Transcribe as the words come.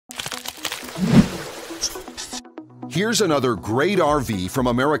Here's another great RV from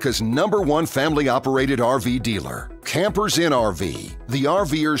America's #1 family-operated RV dealer, Campers Inn RV, the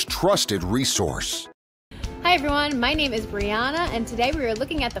RVer's trusted resource. Hi everyone, my name is Brianna, and today we are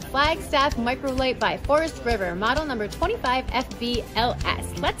looking at the Flagstaff Micro Lite by Forest River, model number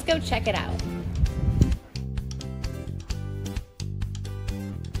 25FBLS. Let's go check it out.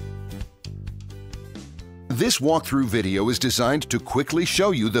 This walkthrough video is designed to quickly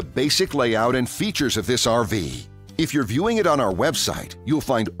show you the basic layout and features of this RV. If you're viewing it on our website, you'll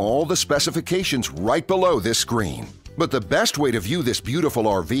find all the specifications right below this screen. But the best way to view this beautiful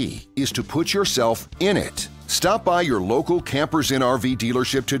RV is to put yourself in it. Stop by your local Campers Inn RV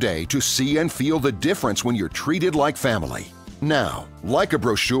dealership today to see and feel the difference when you're treated like family. Now, like a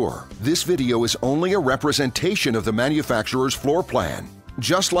brochure, this video is only a representation of the manufacturer's floor plan.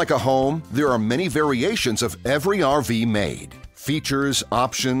 Just like a home, there are many variations of every RV made. Features,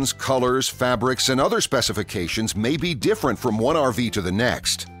 options, colors, fabrics, and other specifications may be different from one RV to the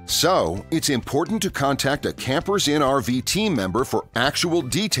next. So, it's important to contact a Campers Inn RV team member for actual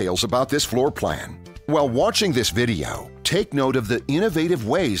details about this floor plan. While watching this video, take note of the innovative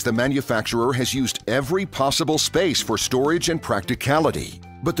ways the manufacturer has used every possible space for storage and practicality.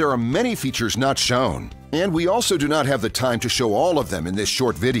 But there are many features not shown, and we also do not have the time to show all of them in this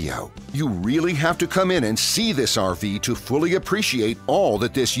short video. You really have to come in and see this RV to fully appreciate all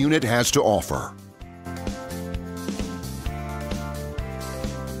that this unit has to offer.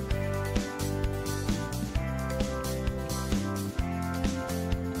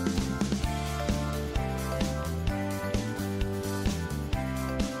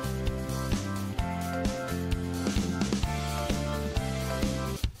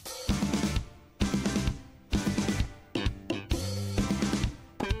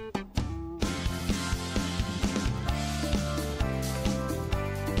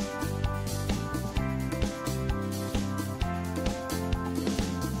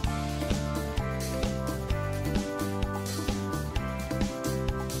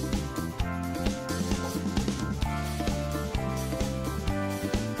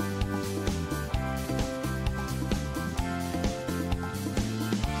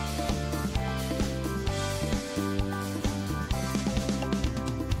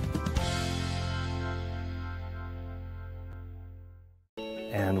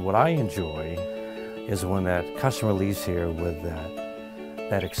 And what I enjoy is when that customer leaves here with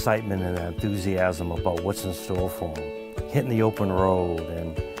that excitement and that enthusiasm about what's in store for them. Hitting the open road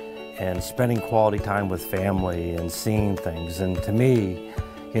and spending quality time with family and seeing things. And to me,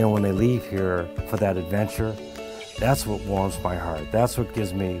 you know, when they leave here for that adventure, that's what warms my heart. That's what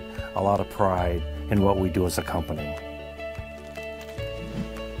gives me a lot of pride in what we do as a company.